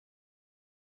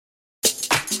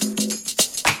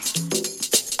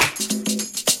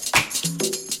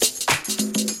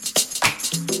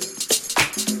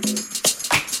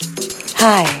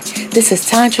Hi, this is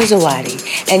Tantra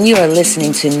Zawadi, and you are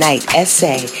listening to Night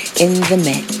Essay in the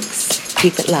Mix.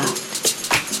 Keep it locked.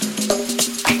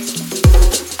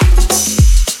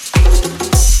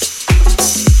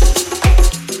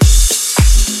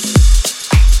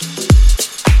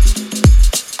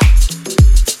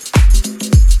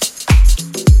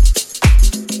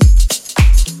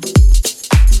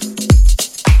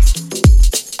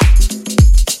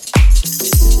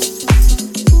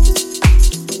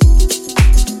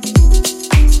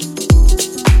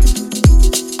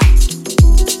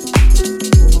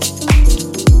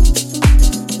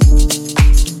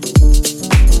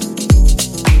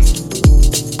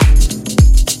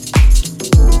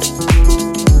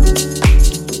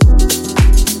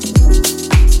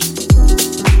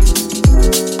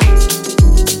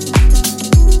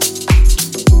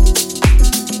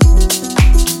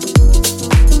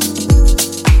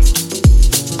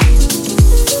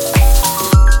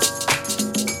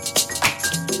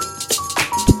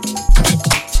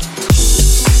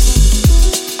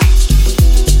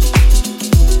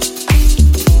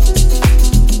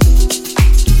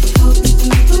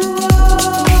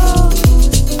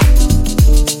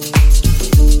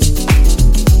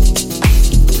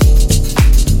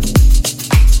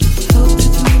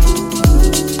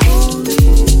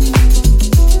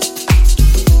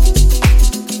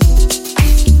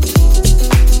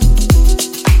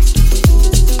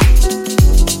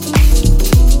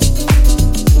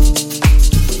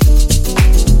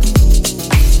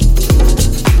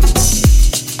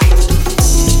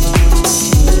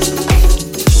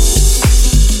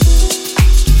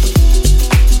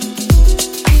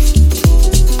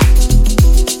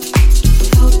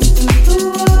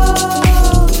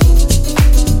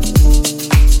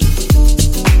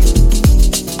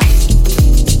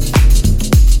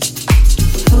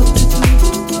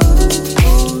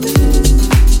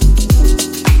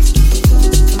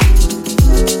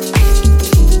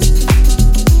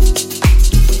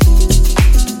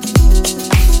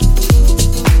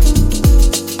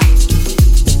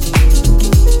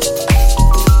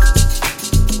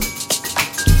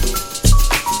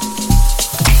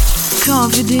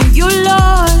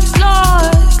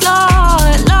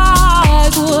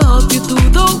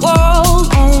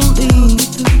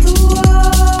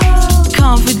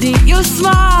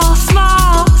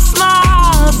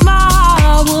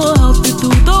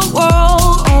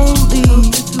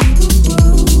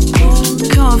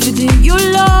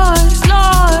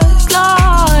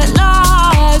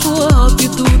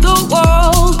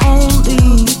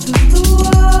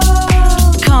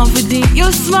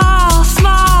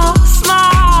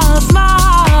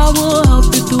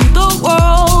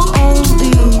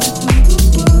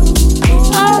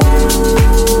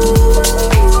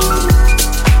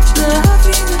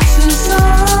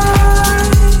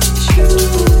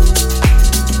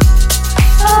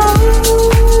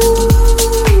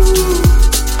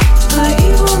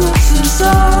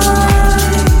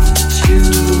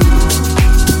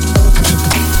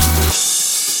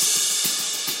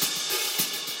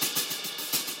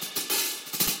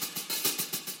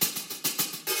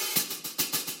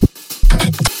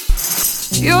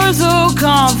 You're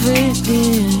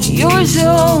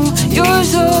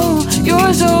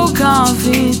so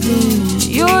confident.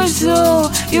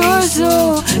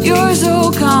 You're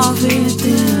so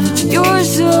confident. You're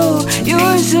so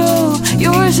confident.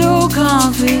 You're so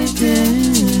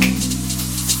confident.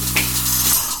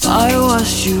 I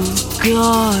watched you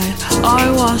glide.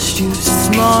 I watched you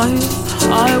smile.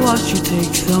 I watched you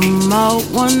take them out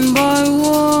one by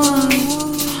one.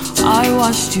 I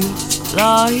watched you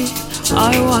lie.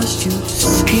 I watched you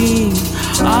scheme.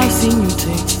 I've seen you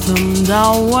take them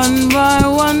down one by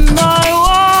one by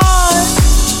one.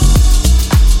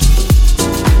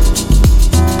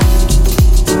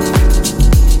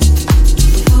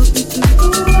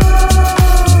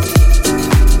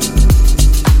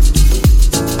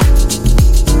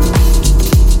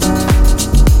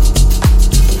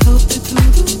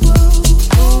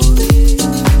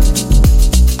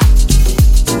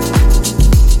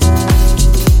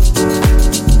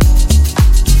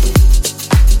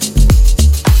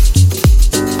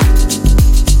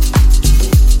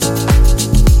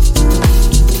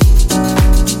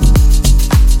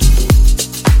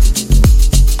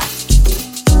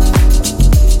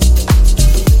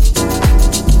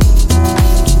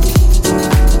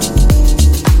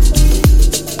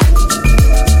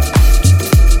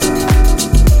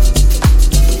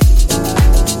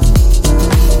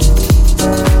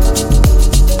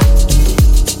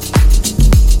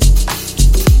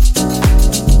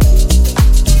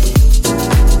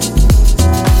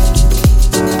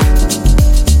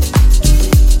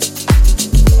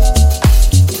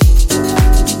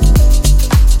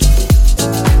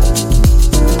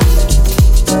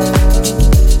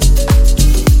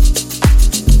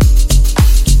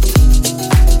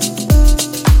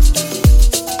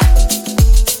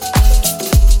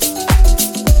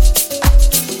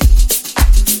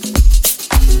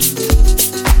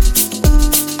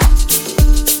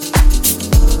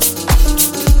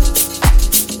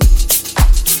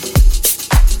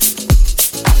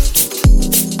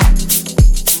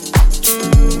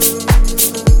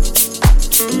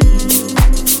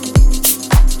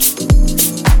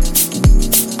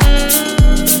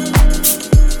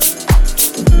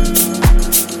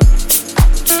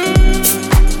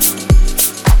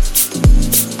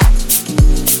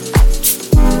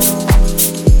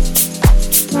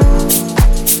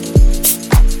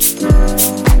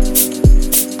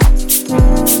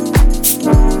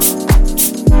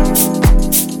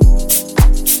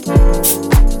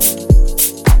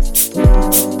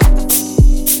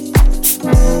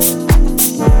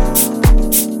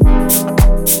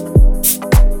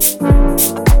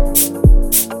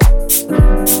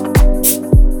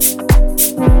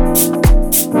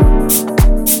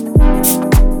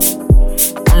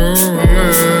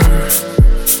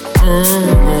 I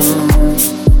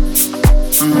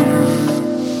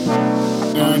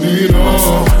need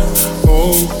all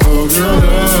of your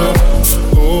love,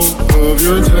 all of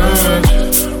your touch,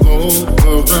 all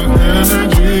of the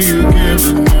energy you give,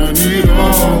 and I need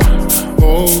all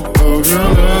of your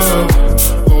love,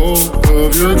 all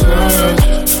of your touch,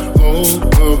 all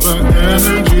of the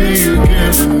energy you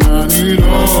give, and I need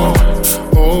all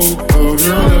of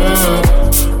your love,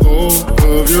 all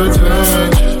of your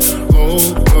touch, all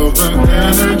of the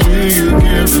energy you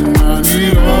give, and I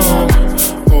need all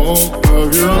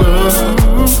of your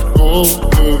love, all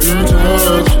of your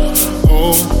touch,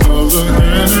 all of the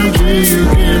energy you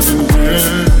give, and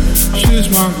yeah, she's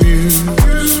my muse.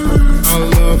 I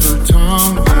love her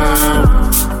tongue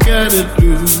out, get it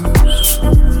loose.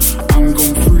 I'm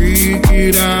gon' freak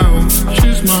it out.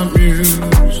 She's my muse.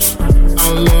 I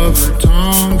love her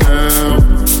tongue out,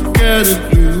 get it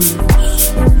loose.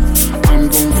 I'm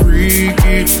gon' freak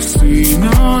it, see,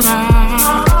 not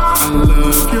I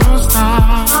love your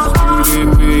style. You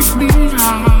didn't make me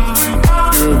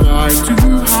high, your vibe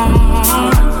too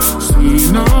hard. See,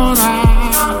 not I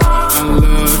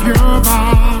love your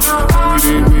vibe. You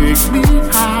didn't make me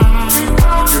high,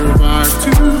 your vibe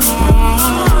too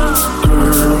hard.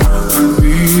 Girl, I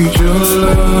need your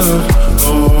love,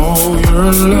 oh, your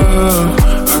love.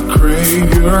 I crave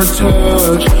your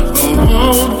touch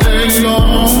all day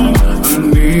long. I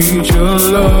need your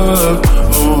love,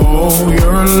 oh,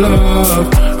 your love.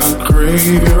 I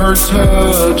crave your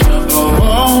touch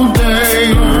all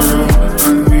day long. I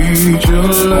need your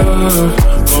love,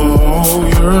 oh,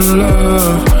 your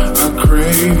love. I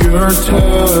crave your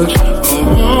touch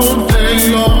all day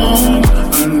long.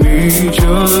 I need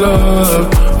your love,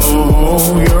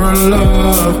 oh, your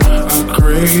love. I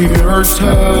crave your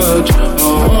touch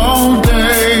all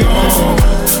day long.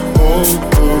 Oh,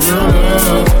 of your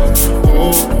love,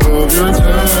 oh, of your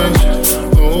touch,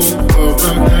 oh, of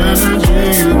the energy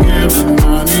you give, and I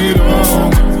need all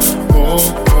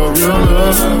of your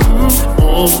love,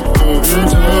 all of your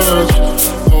touch,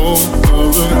 all of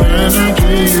the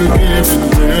energy you give, and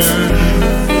yeah.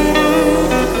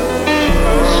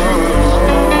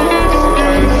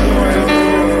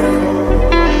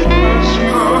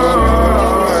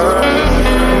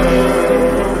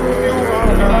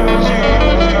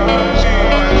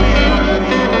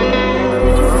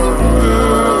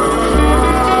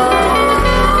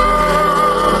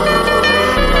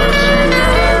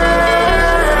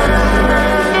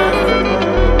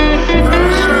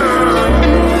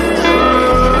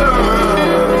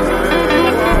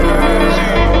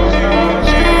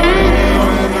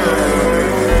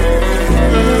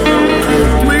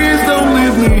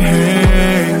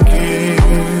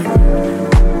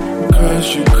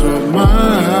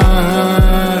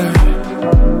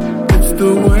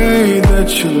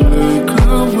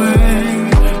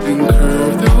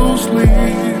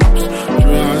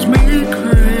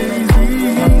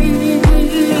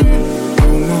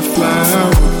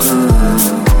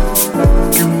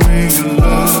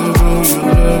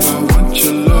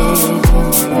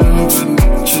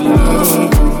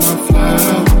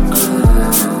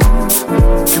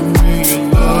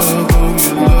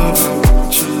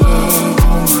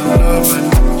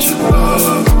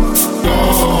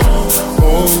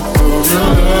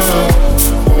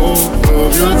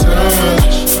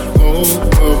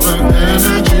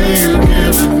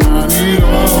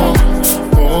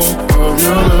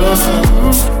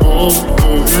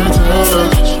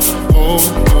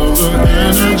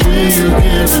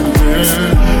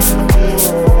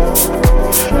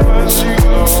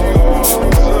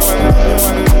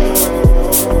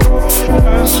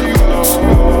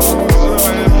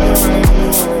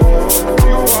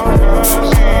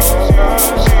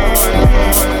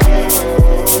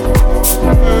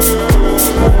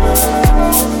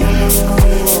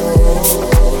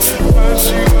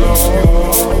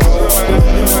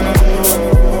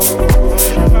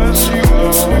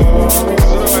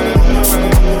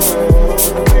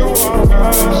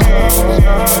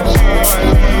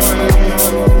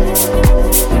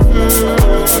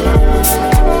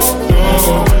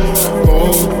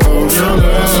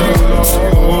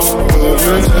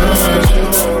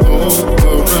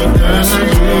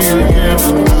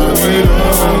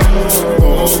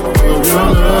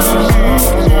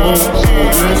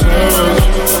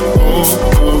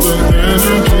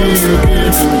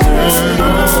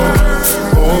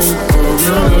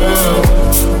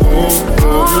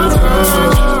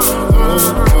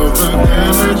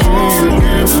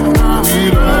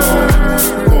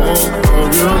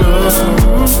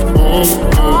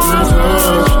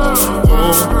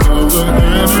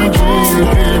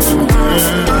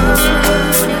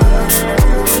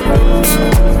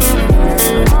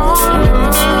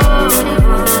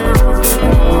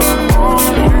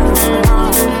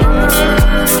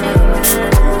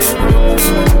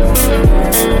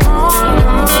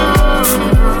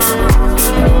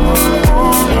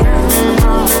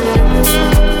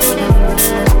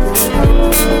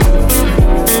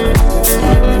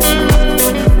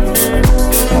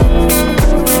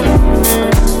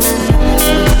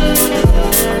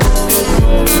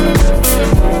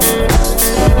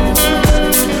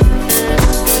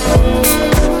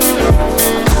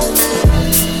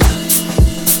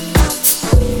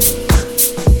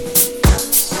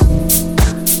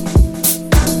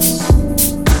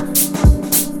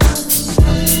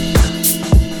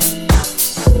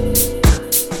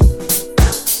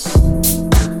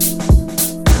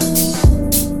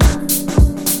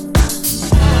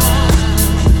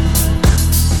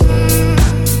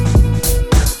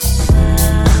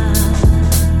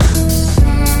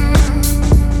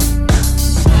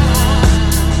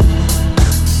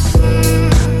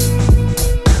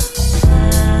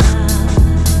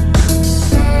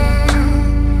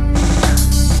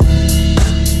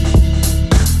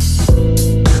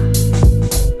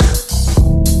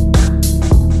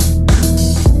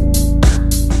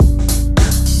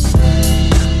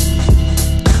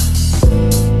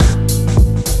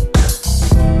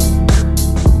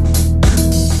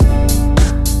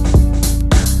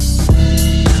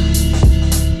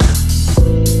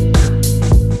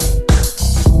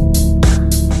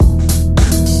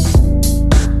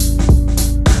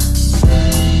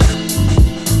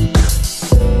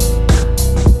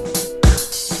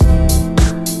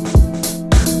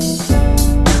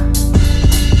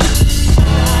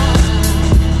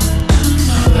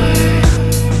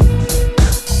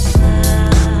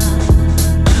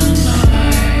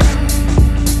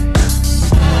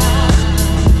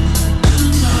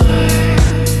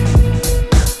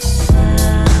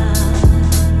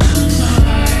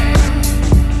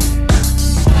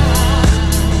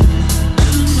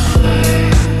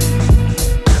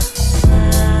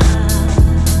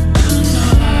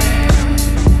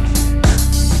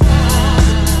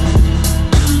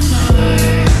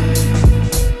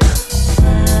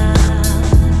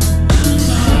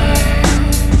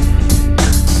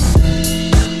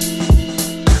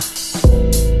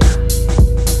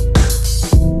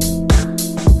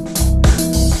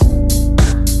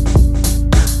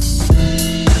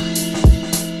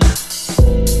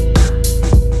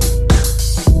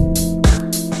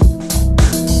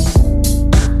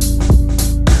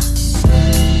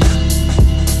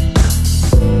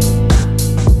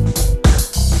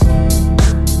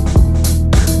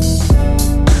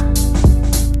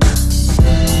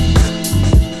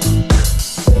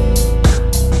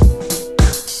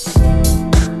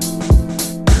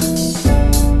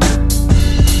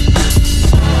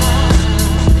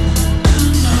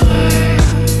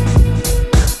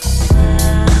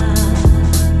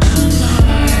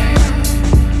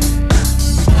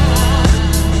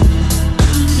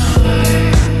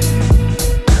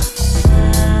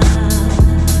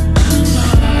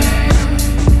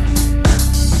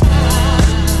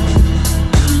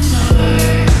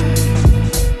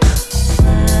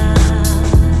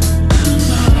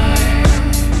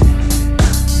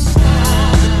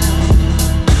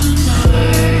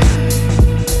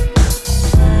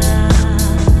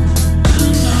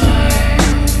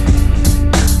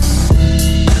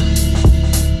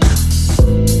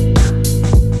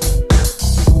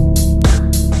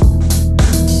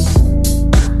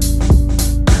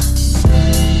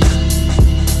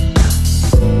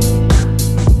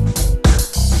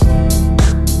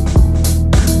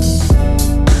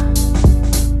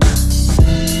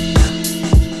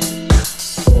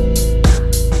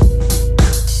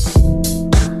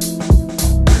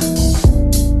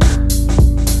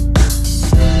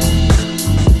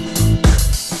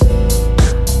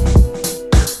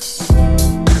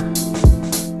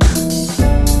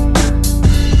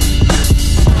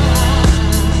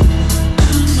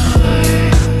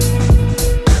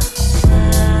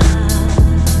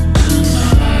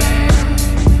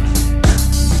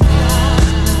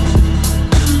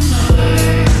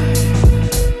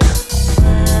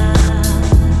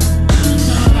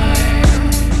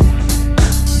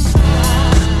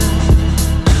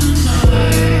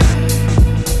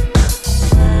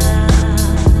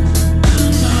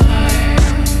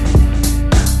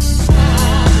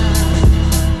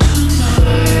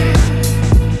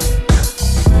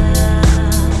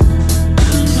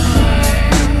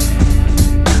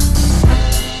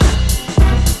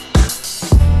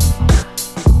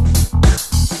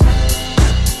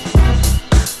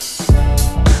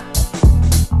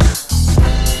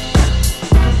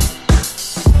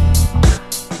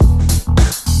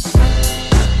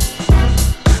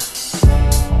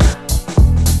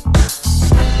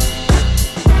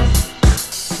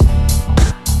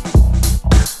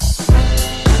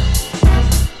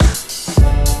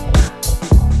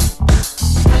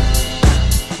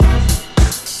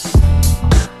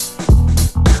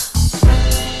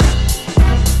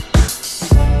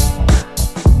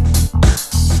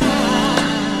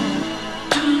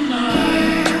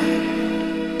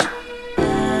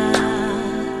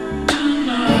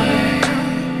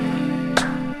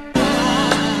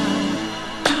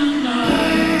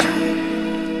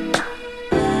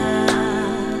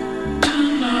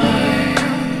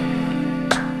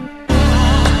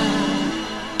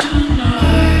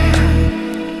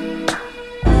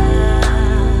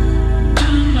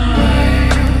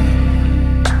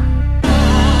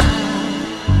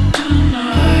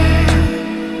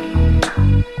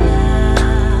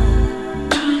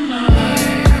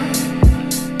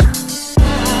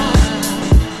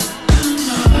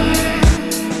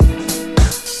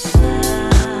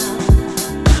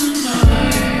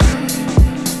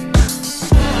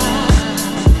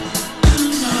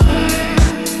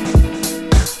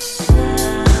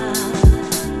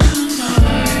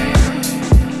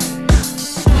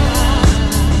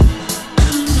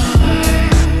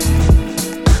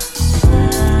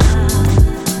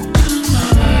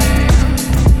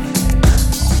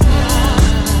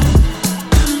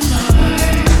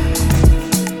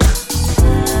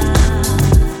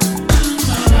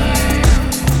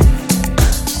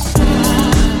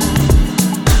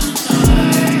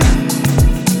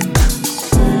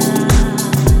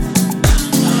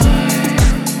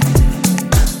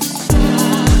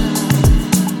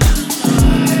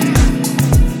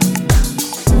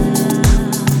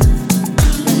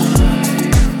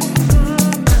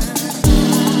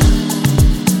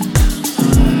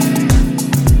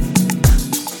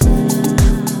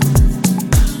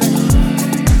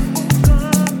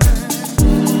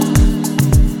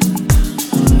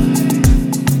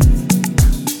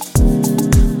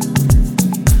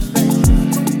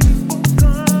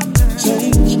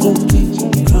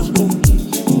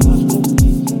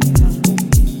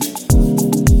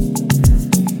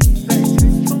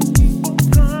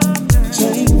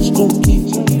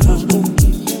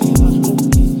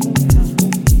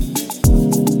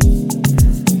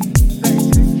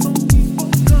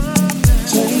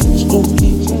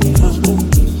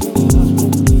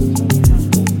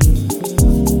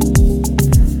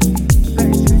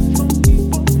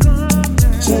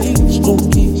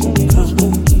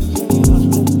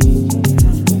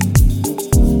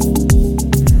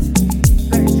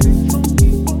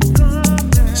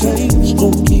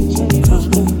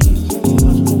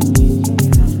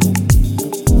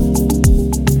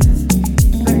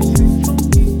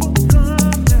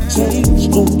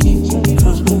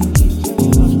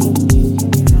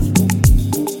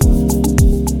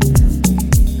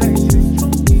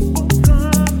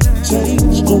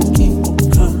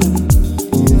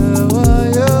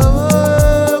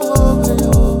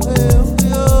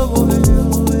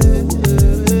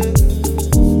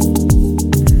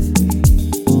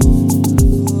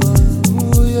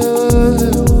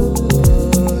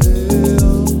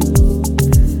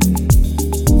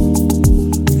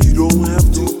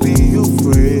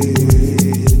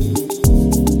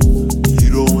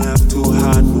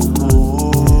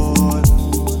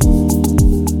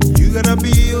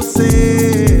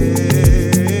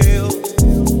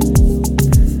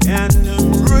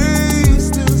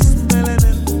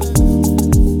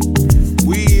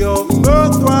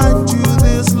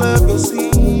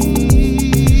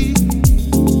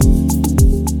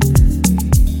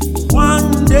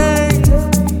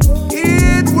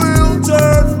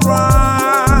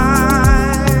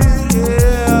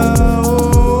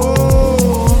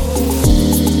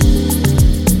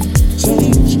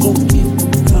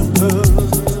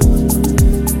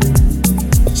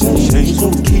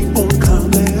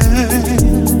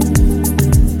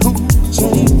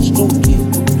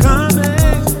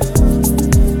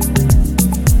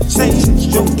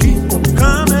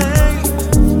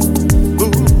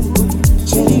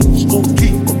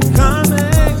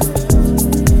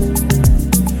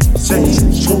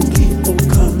 Change gon' keep on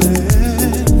coming.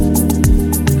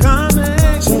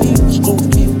 Change gon'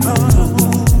 keep on.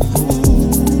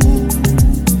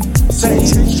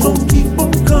 Change gon' keep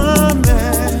on coming.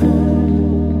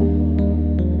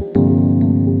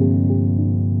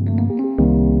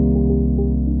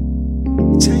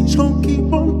 Change gon'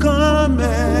 keep on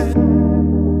coming.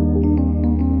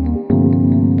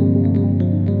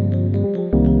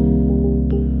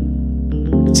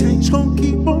 Change gon'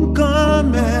 keep on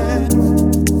coming.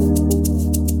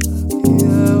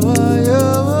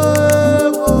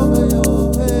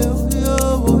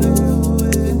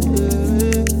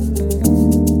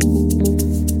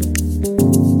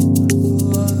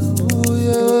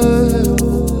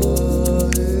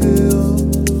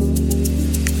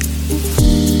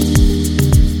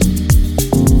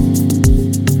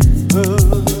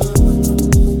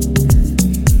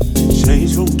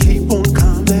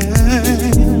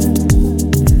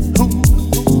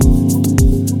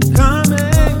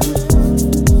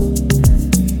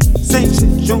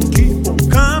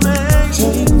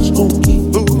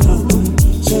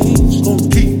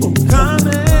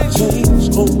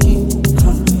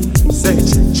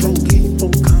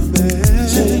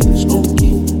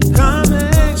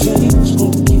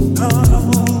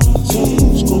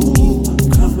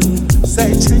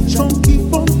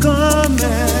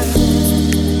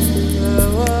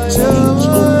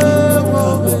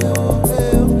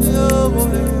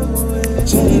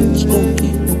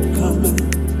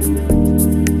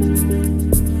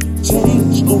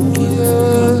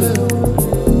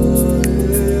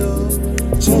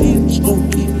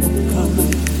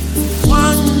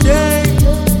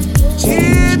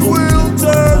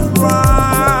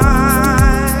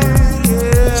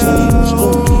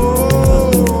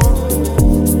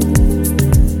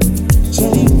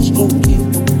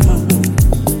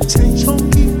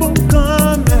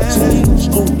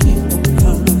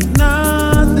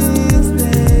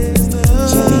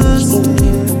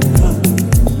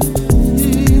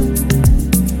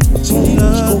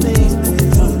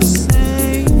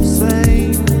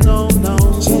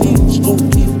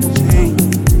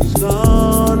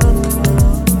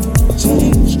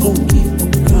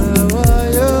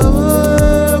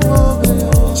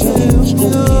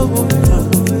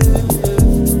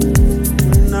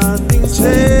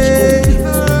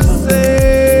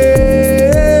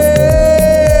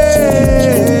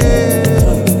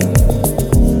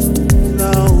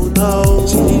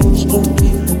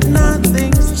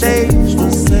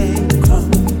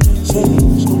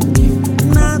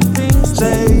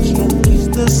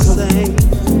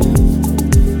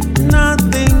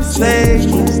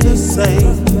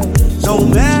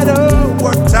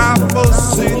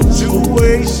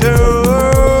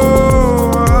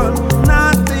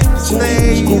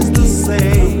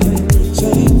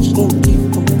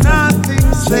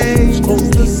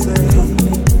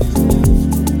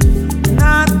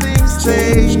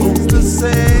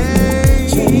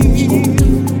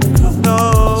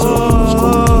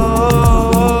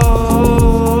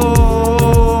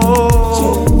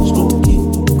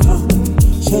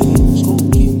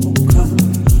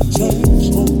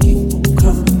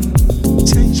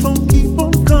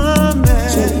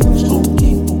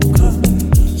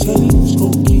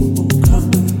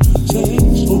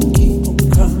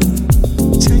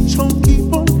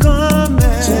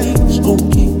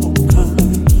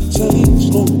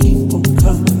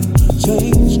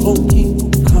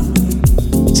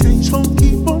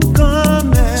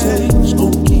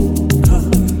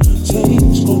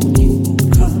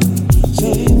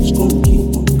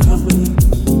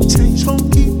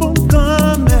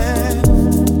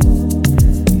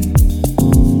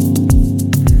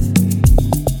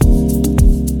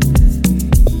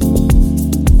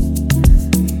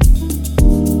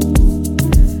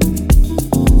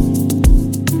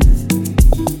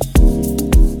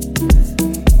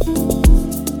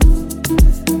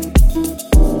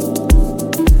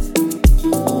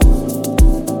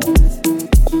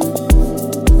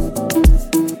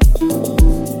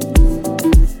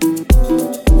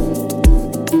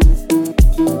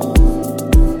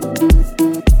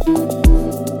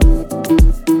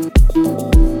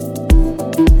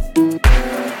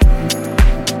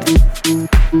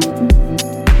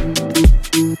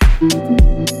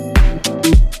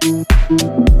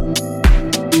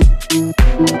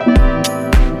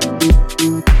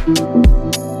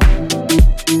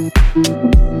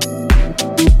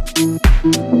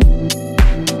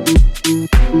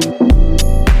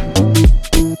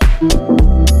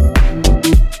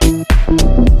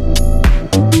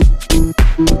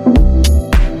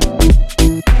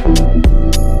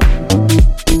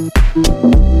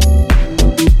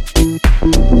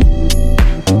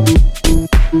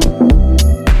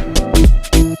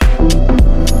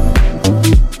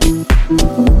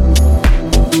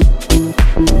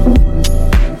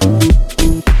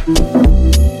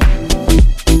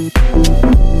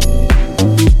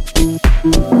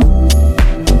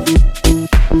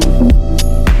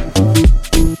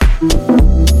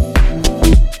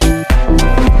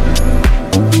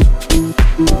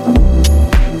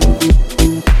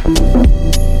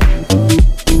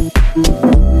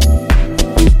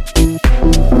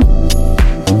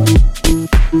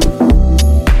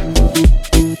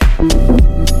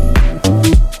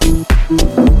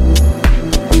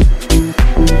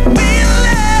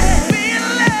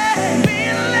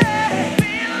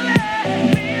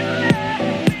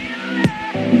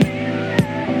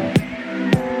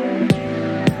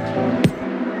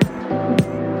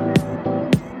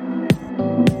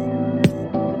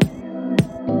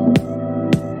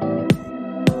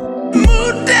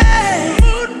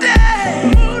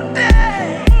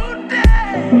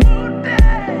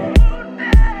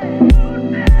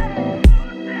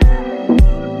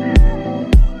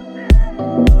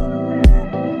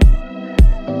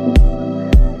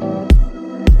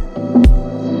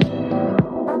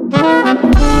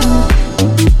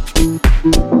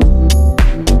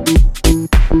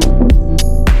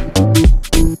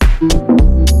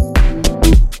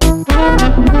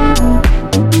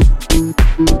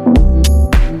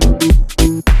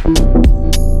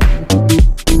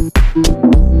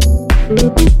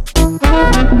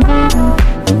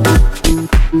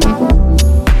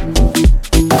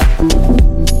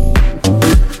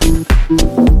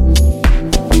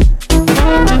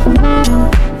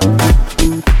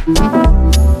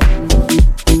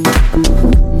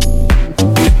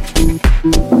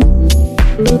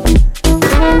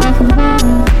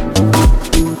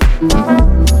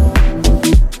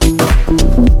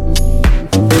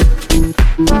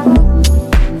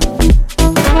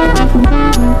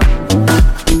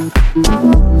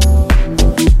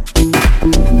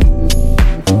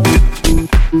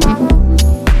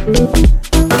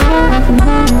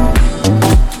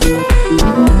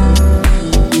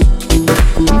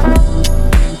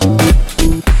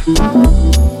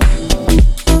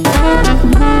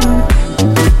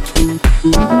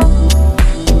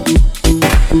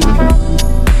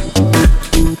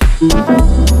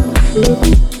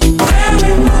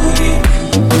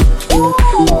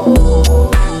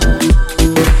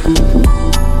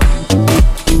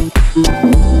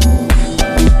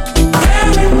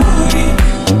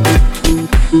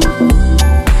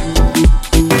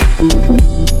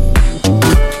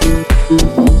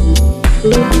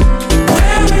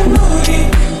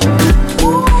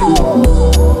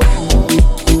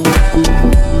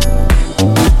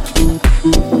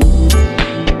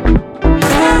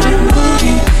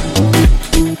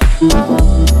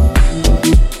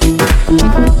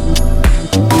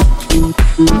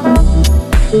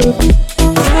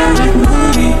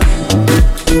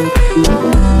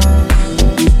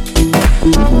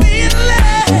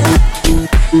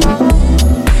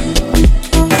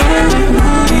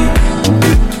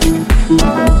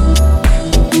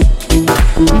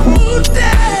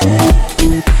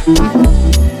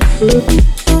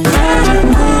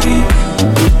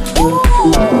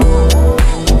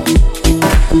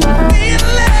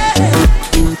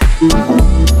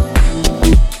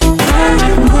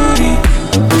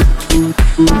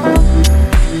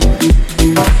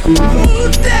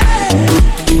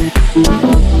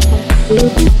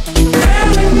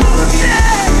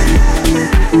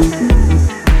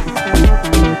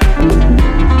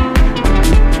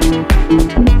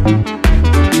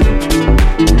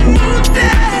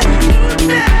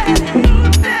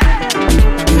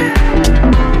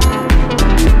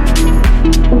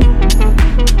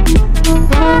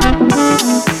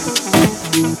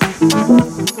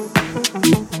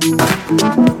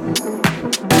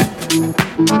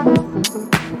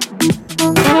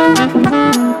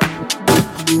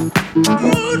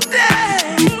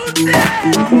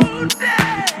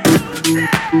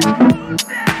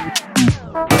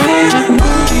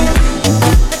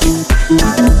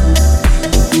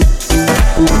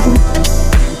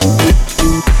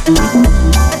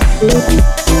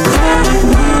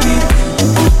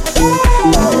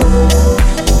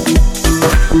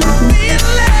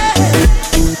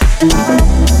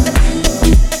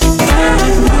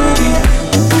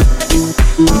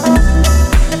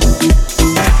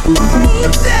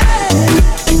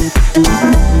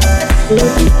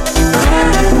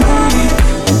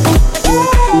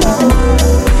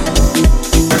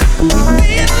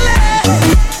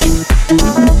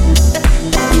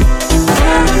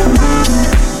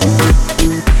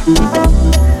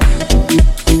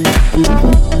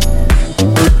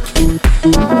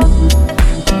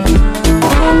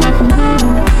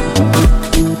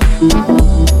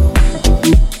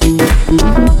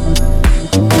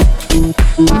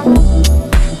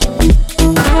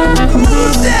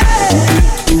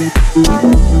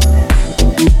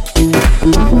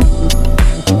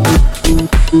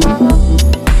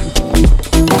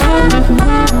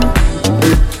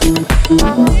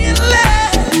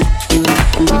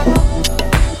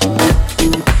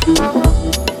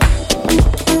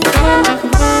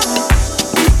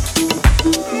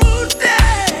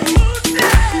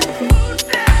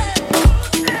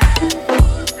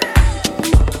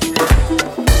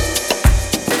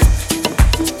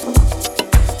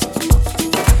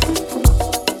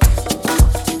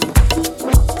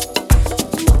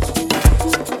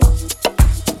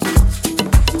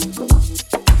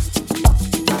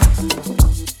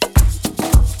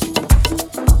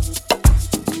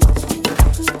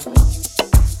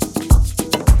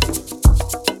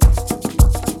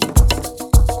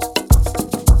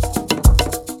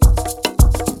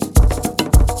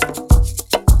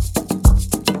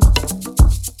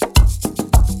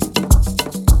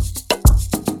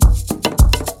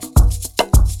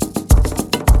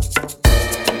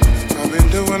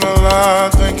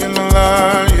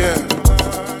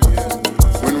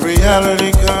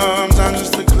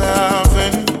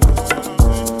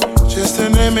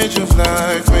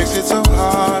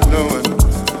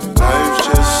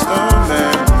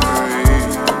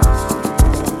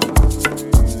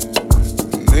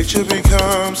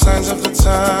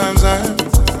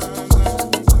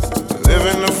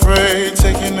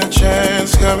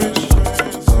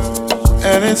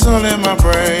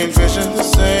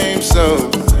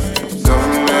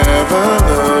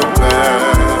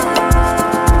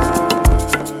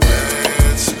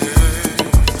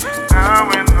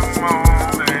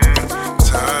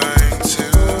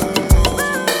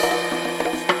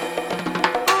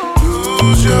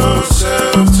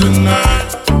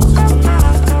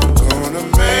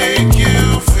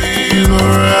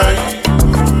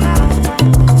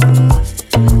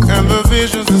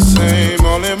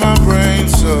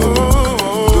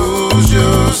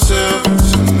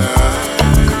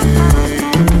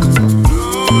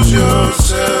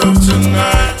 Yourself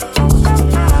tonight,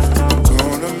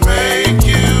 gonna make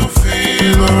you feel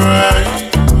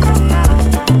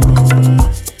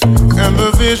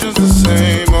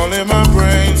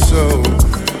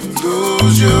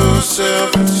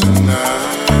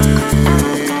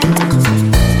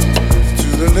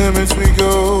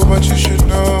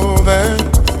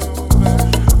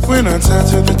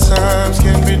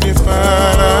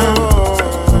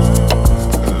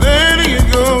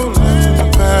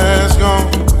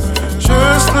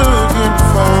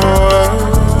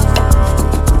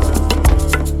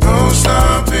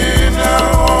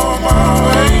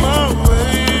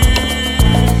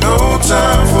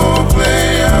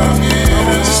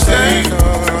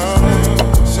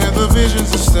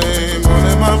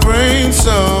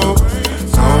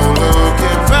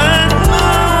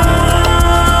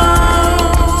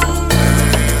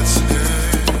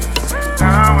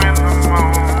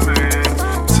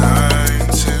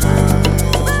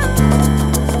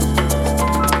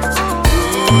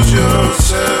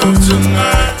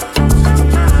tonight.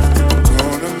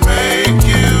 Gonna make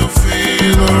you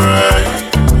feel alright.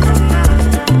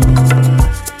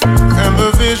 And the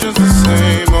vision's the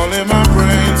same, all in my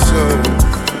brain, so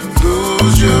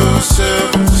lose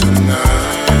yourself tonight.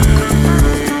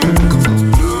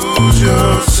 Lose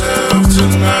yourself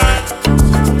tonight.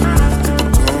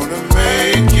 Gonna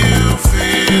make you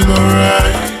feel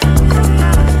alright.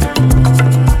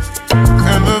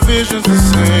 And the vision's the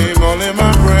same, all in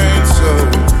my brain, so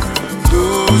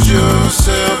lose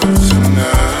yourself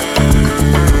tonight. Lose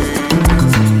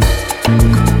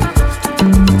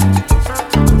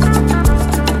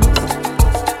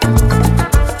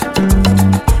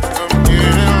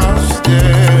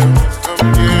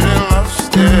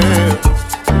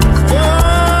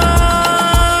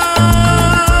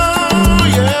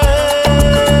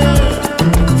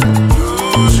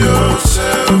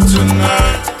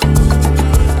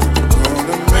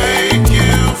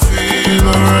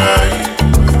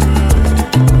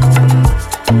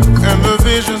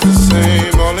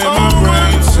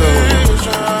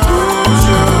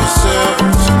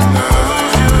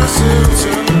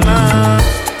yourself tonight.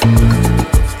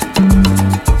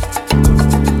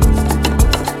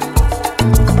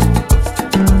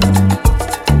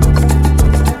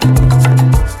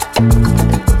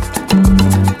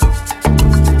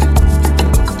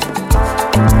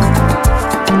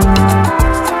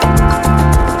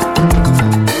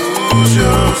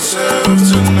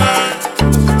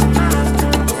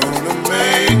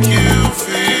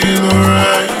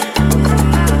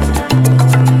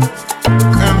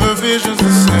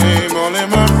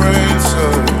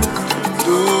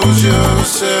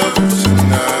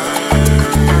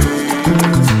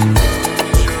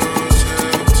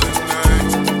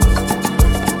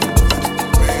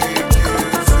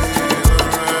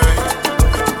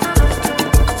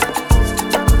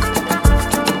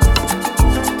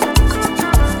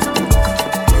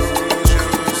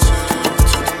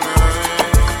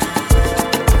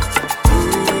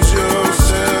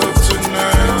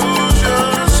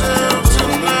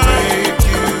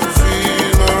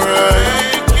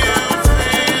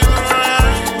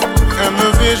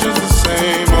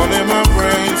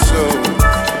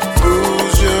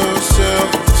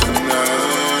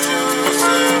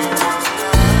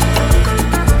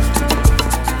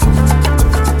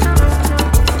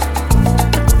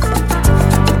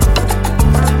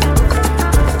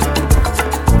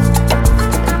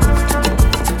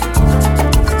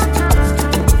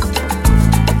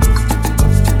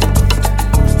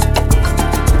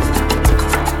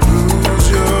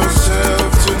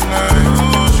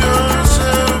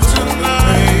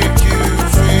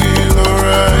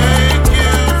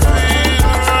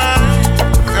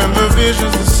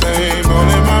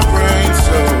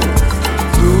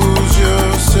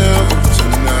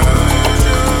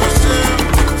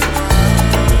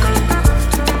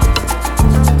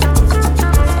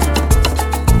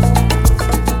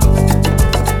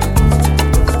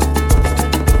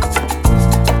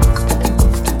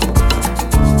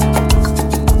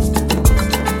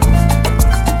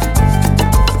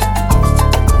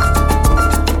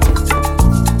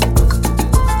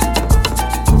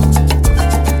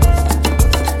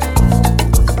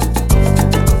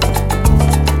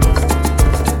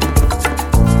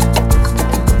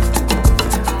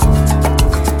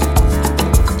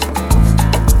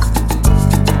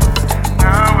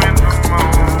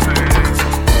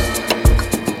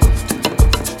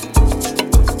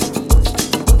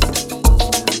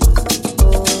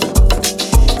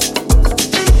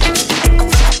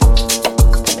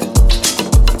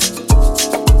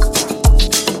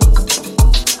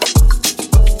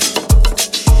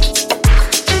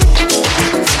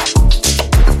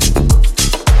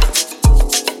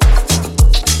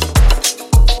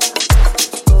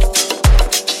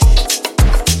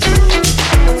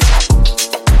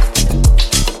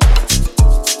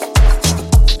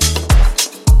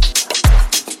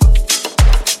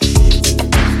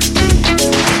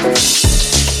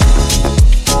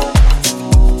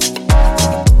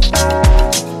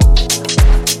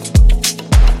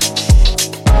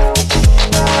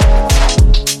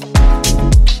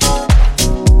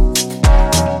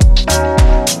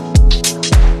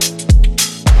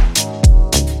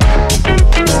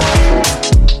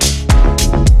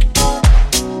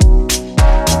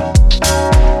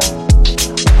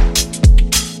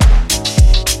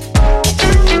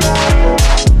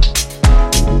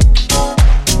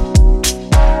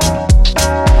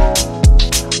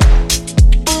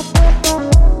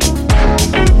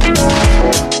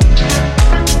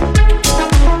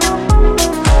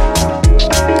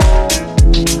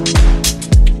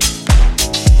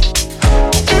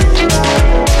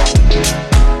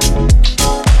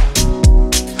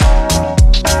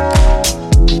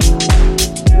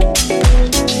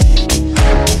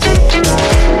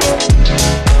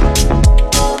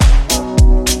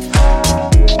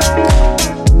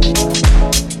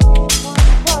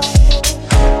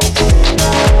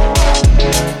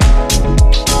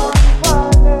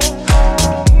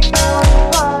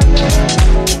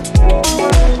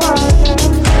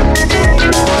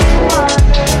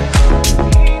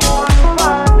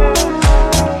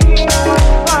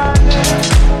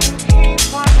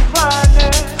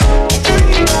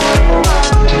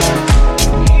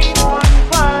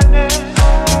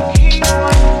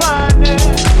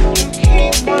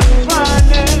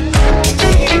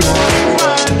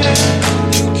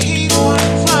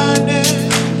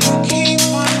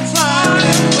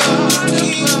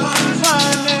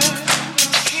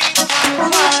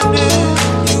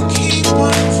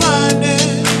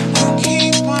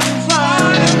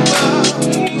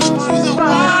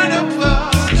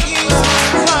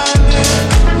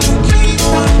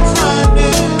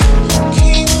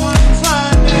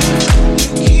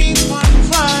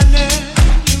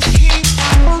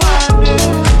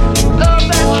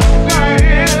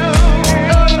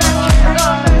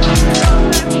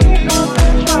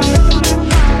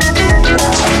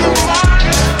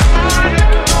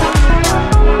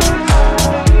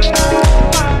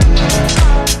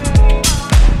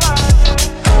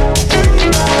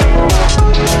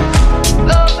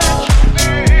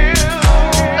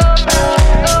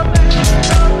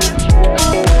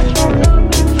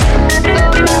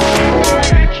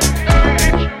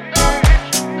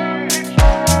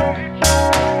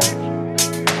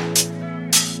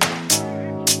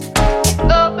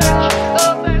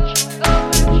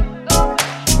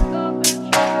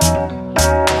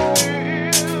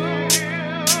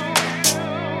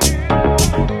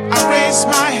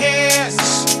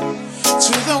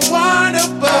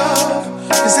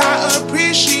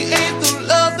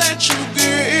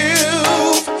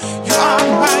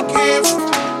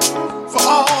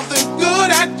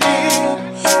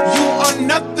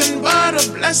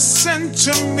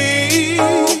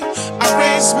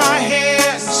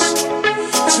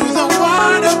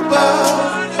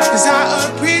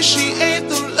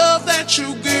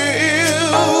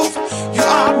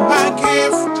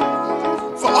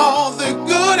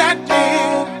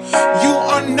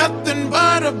 nothing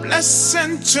but a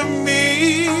blessing to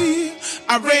me.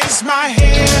 I raise my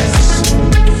hands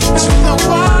to the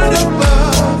one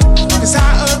above, 'cause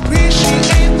I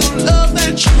appreciate the love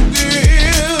that you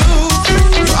give.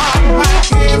 You are my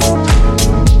gift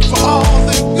for all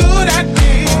the good I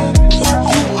did.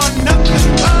 You are nothing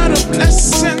but a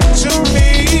blessing to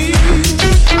me.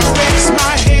 I raise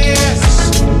my hands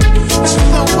to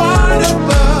the one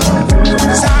above,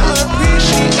 'cause I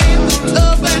appreciate the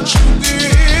love that you give.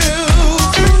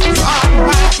 You are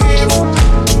my gift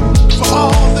for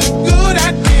all the good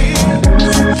I did.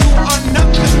 You are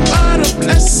nothing but a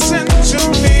blessing to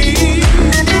me.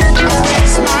 I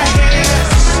raise my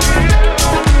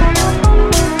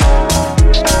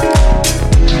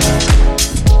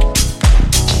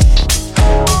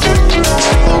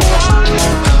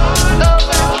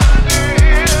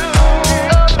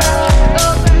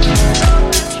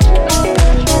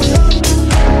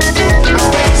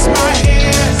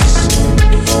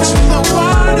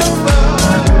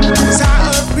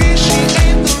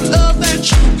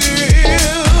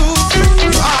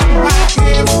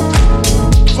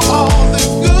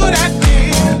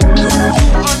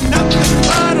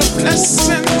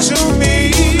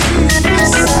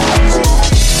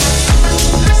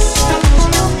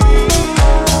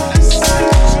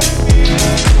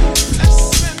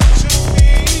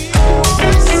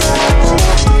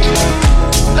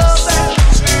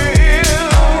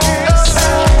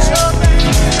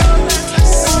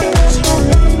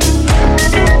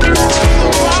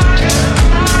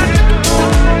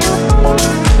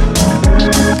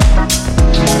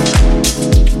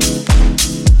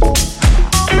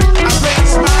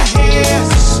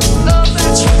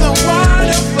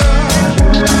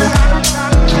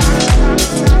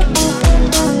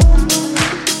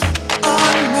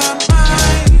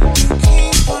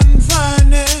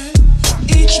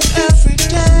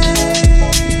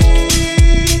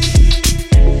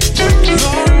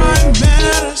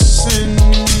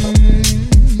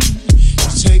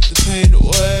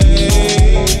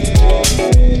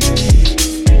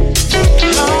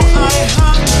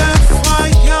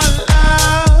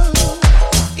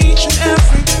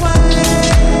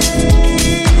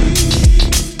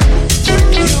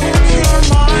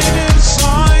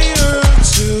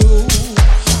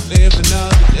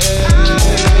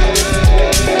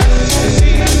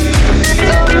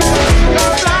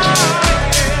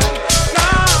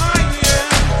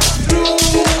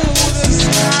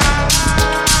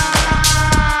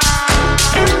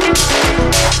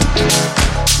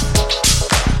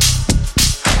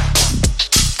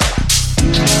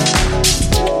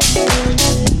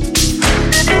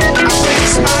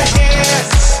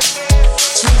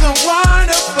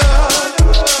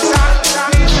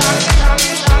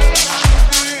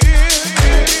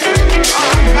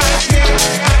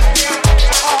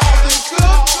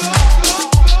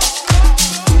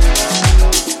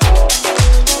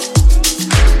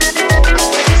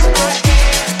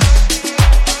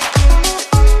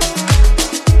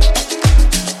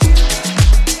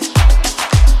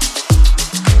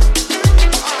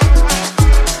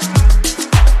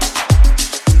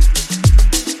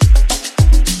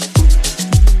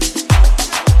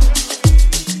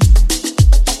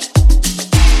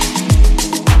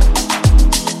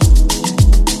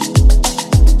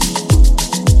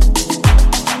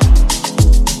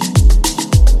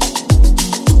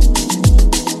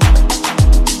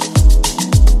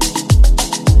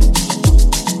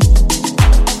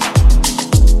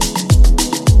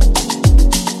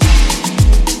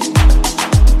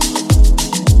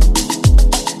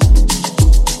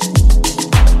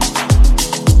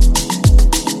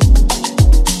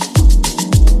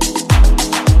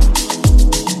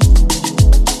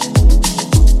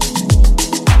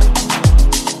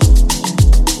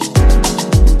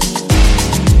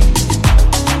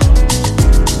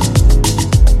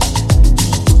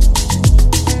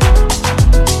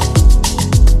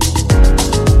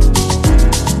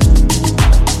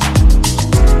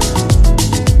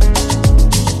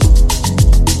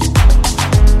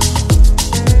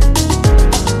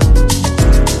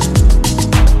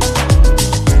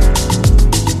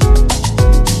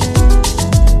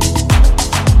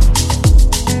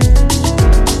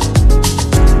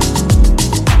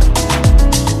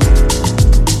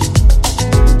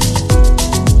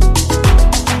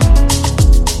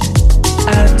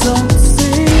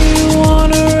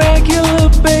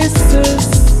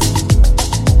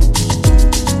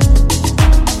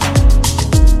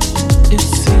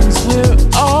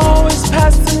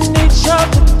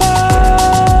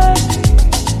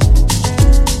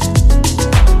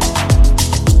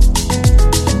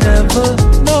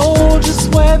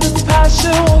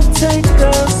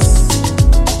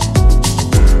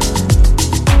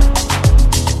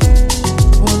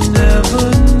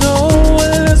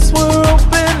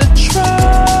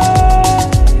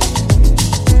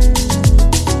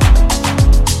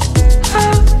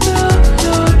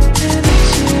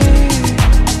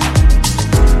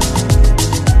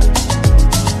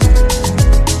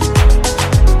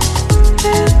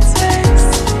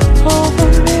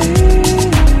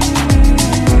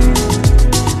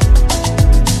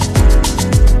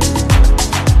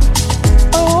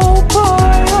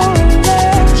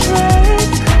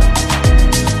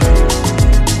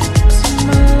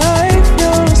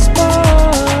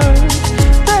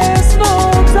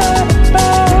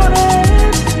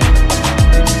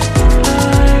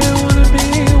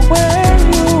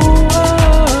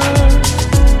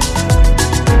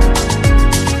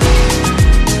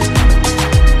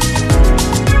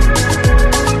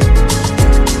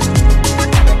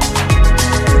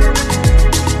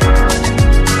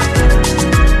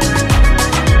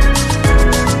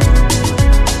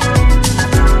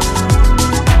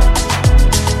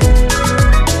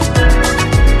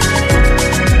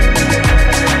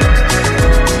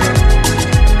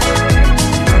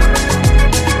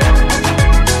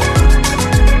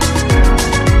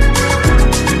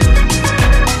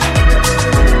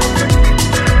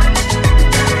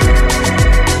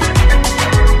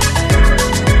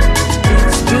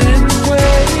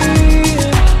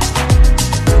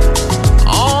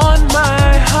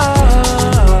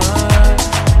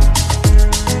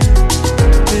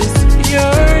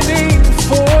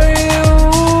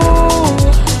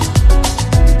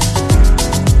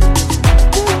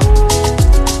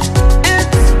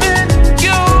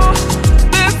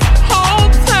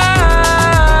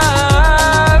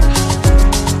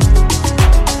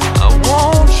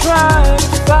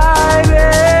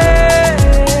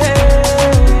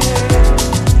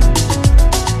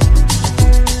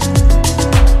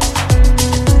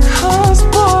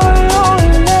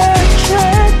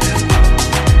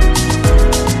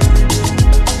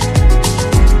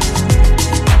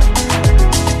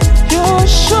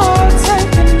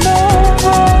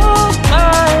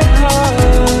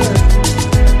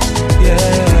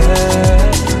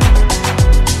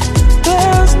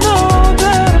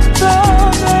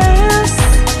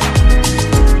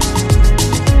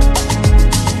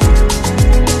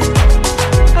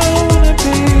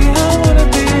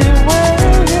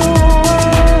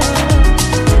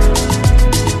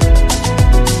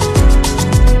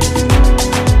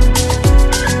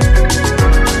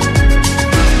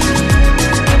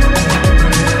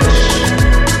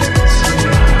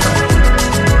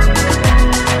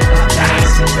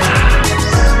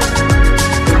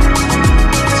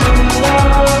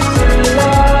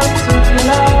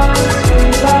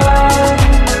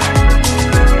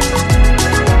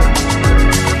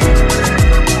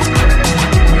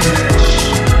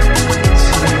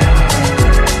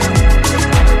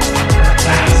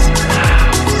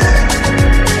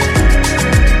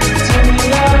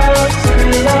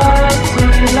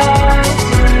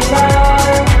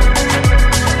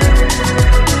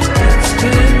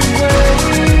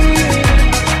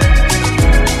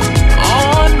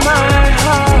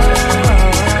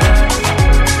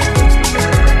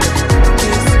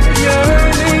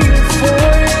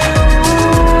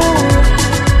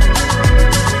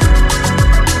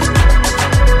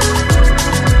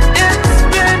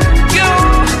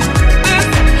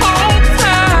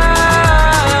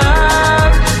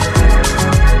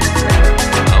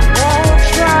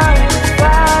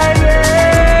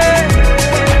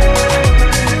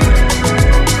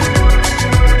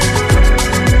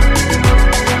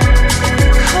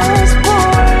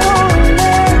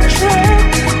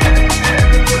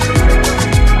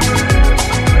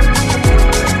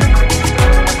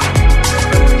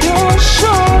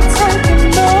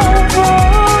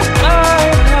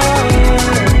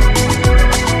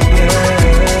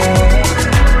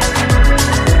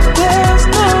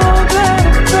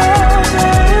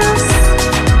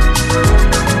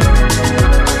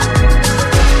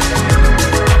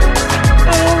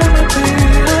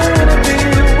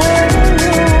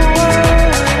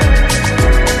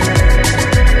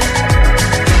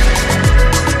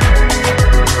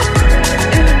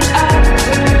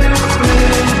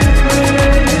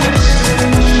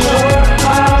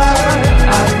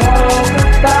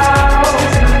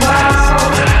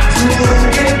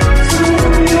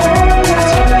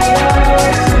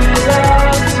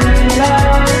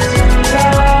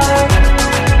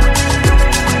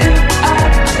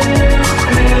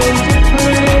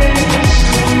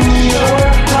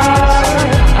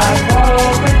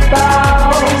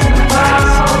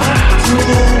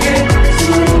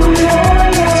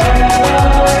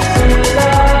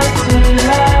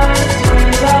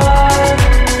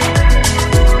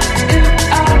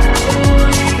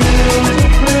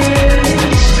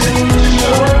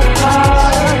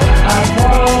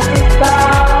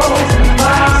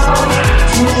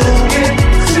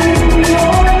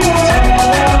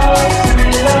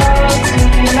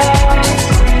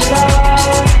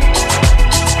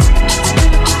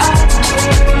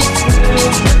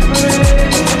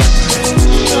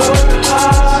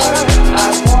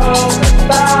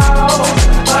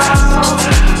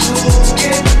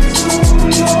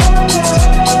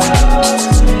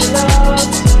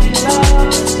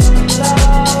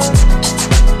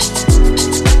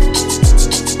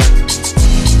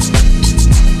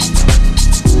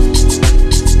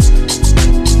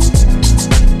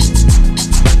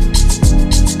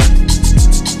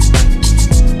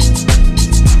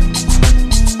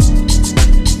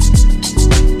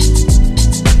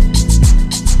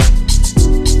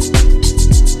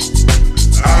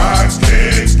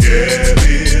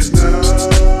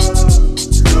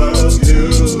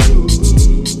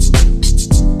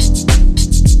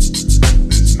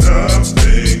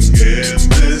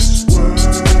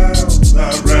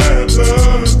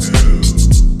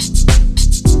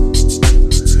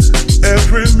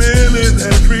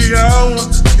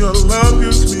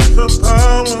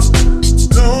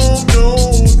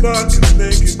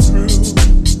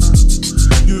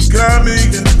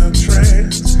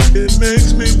It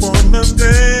makes me wanna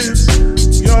dance.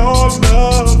 Your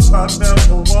love I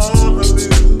never wanna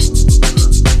lose.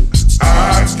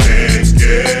 I can't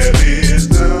get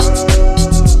enough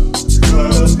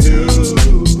of you.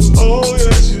 Oh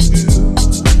yes you do.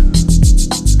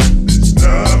 There's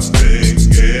nothing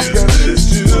in this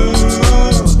you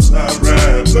I'd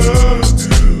rather do.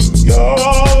 Your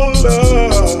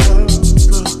love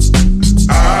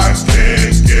I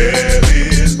can't get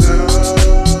enough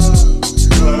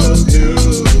of you.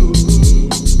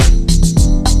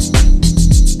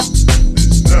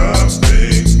 There's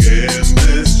nothing in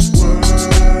this world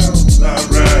I'd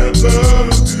rather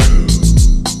do.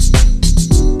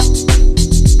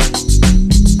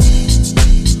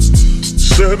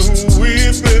 Said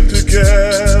we've been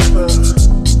together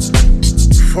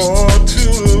for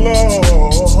too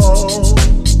long,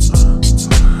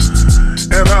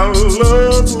 and our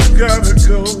love we gotta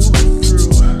go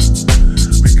through.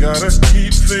 We gotta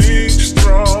keep things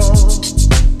strong.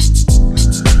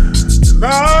 And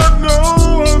I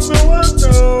know it's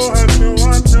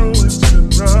been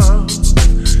rough.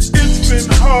 It's been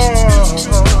hard.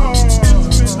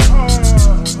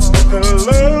 But the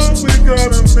love we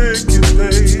gotta make it,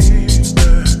 baby.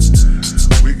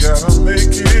 We gotta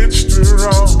make it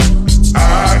strong. I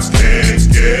can't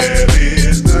get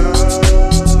enough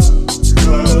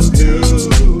of you.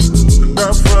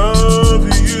 Enough of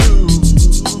you.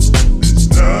 There's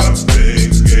nothing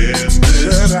in this.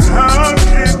 Said I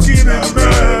can't get enough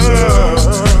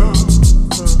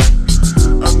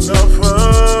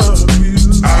of you.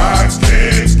 I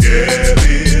can't get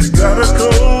it. We gotta go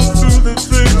through the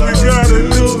things we gotta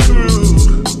go through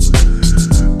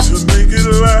to make it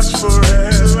last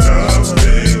forever.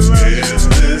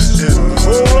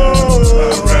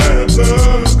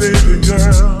 Baby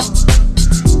girl,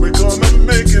 we're gonna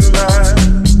make it last.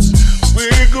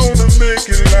 We're gonna make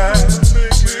it last.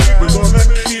 We're gonna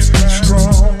keep it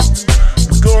strong.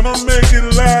 We're gonna make it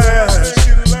last.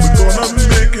 We're gonna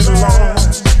make it long.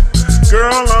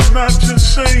 Girl, I'm not just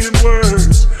saying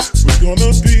words. We're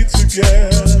gonna be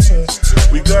together.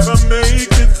 We gotta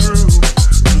make it through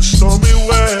the stormy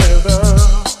weather.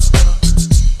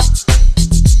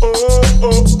 Oh,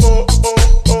 oh, oh, oh,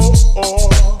 oh, oh.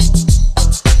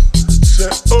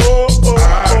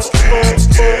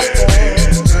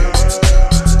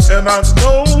 And I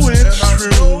know it's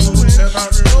true. And I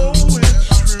know it's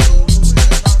true.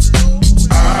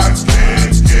 I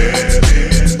can't get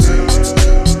enough.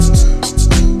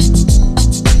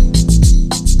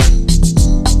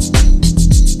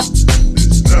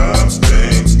 There's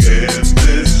nothing in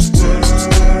this world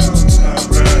I'd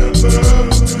rather do.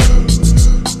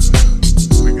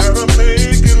 We gotta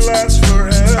make it last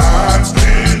forever. I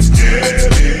can't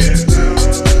get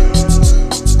enough of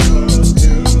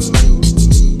you.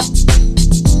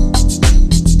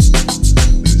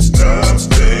 There's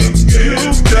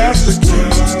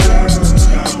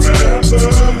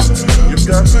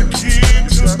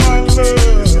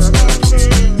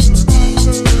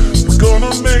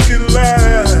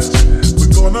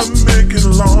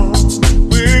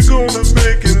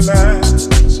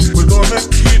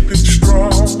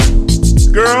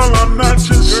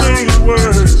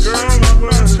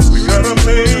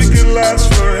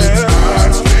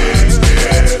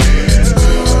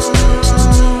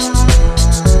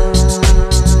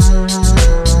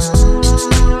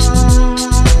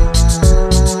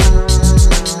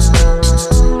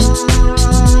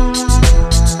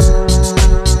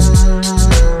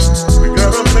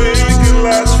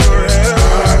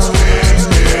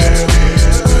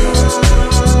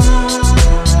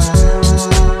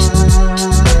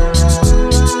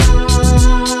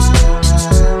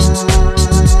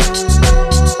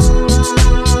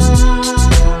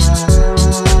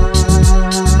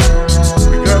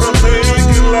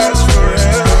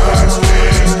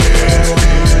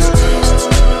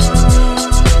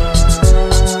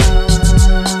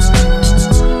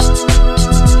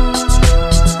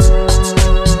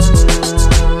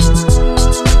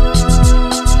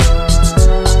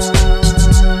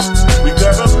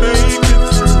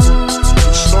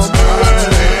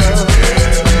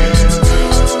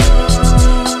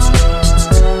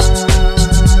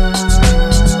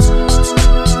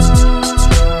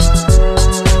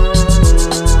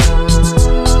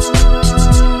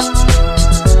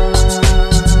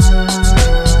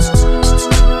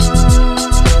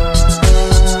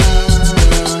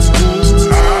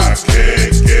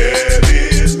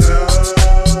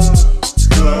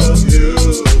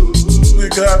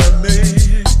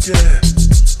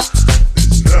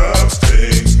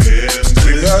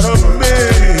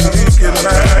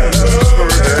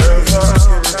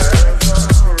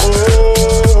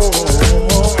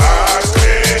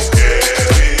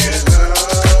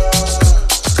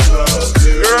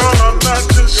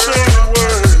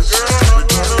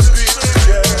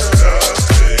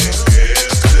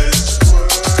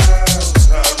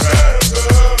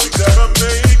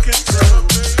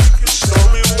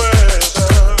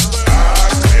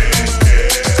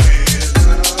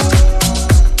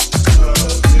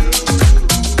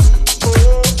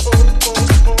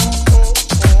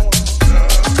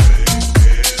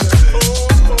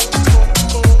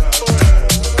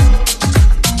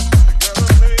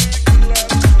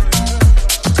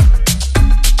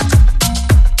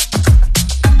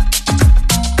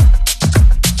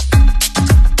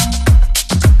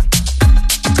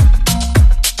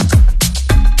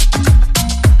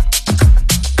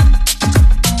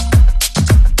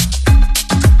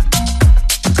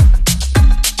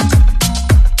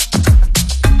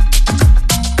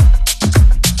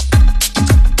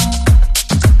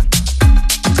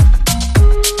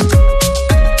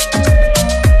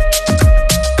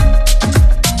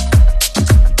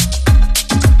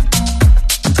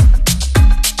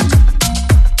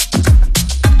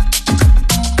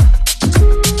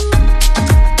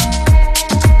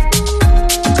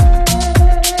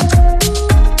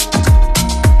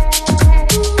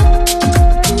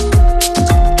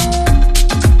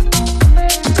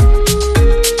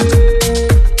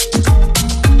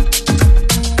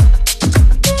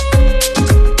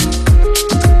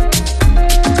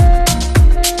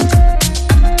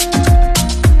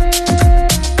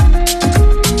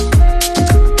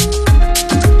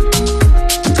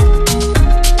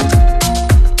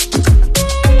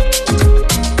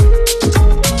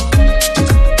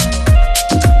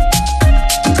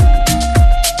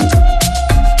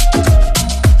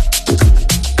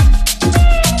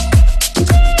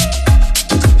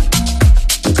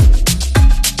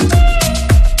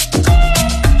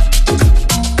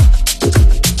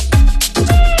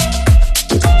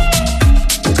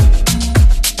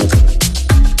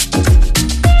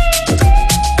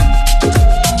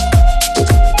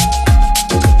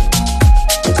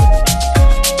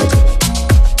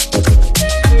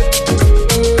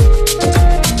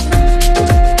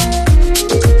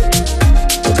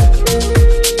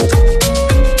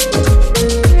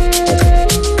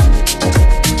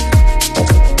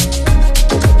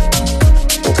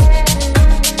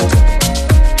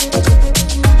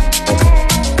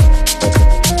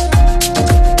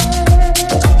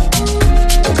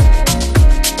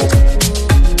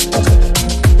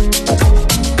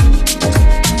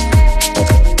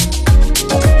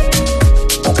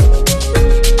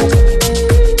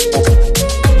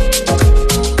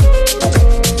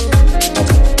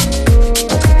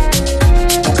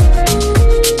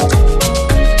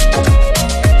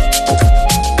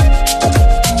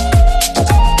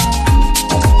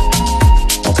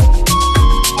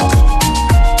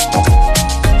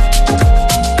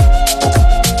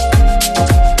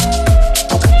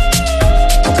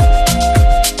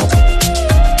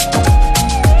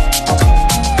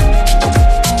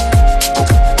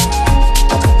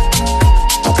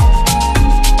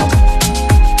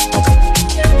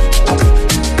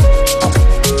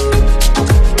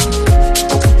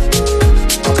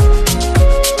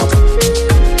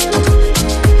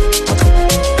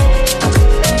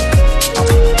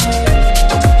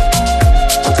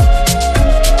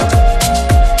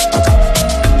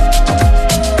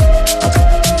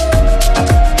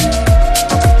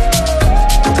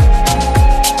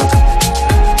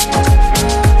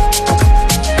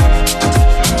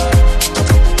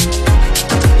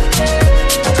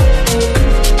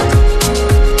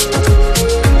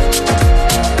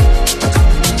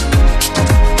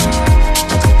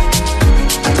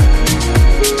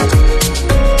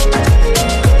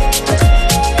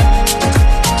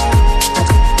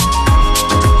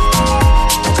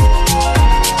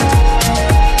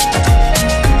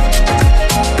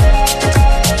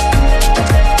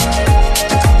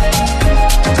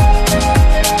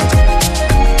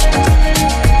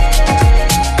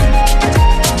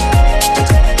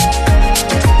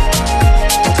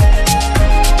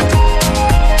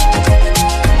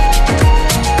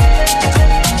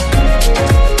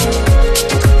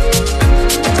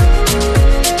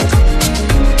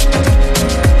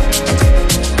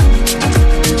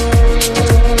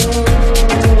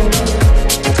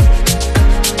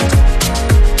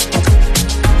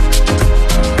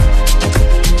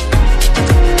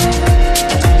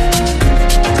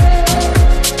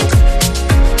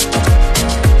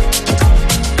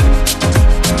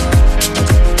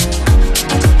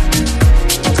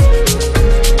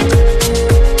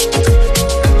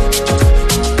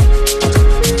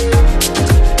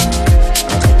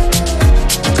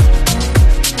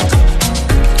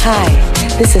Hi,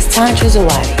 this is Tantra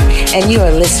Zawadi, and you are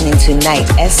listening to Night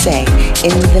SA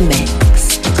in the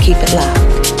Mix. Keep it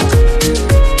locked.